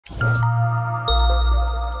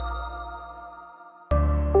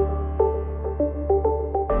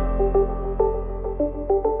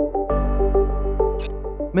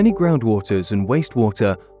Many groundwaters and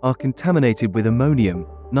wastewater are contaminated with ammonium,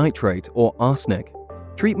 nitrate, or arsenic.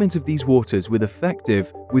 Treatment of these waters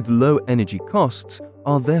with low energy costs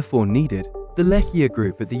are therefore needed. The LEQUIA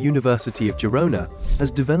group at the University of Girona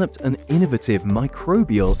has developed an innovative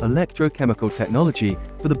microbial electrochemical technology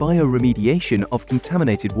for the bioremediation of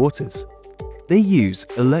contaminated waters. They use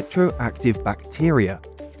electroactive bacteria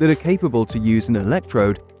that are capable to use an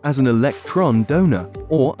electrode as an electron donor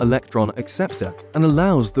or electron acceptor and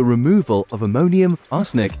allows the removal of ammonium,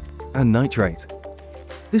 arsenic, and nitrate.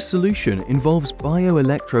 This solution involves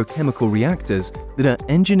bioelectrochemical reactors that are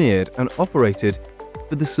engineered and operated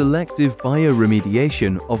for the selective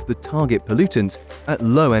bioremediation of the target pollutant at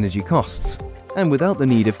low energy costs and without the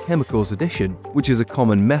need of chemicals addition, which is a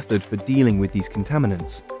common method for dealing with these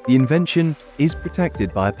contaminants. The invention is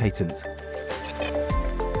protected by a patent.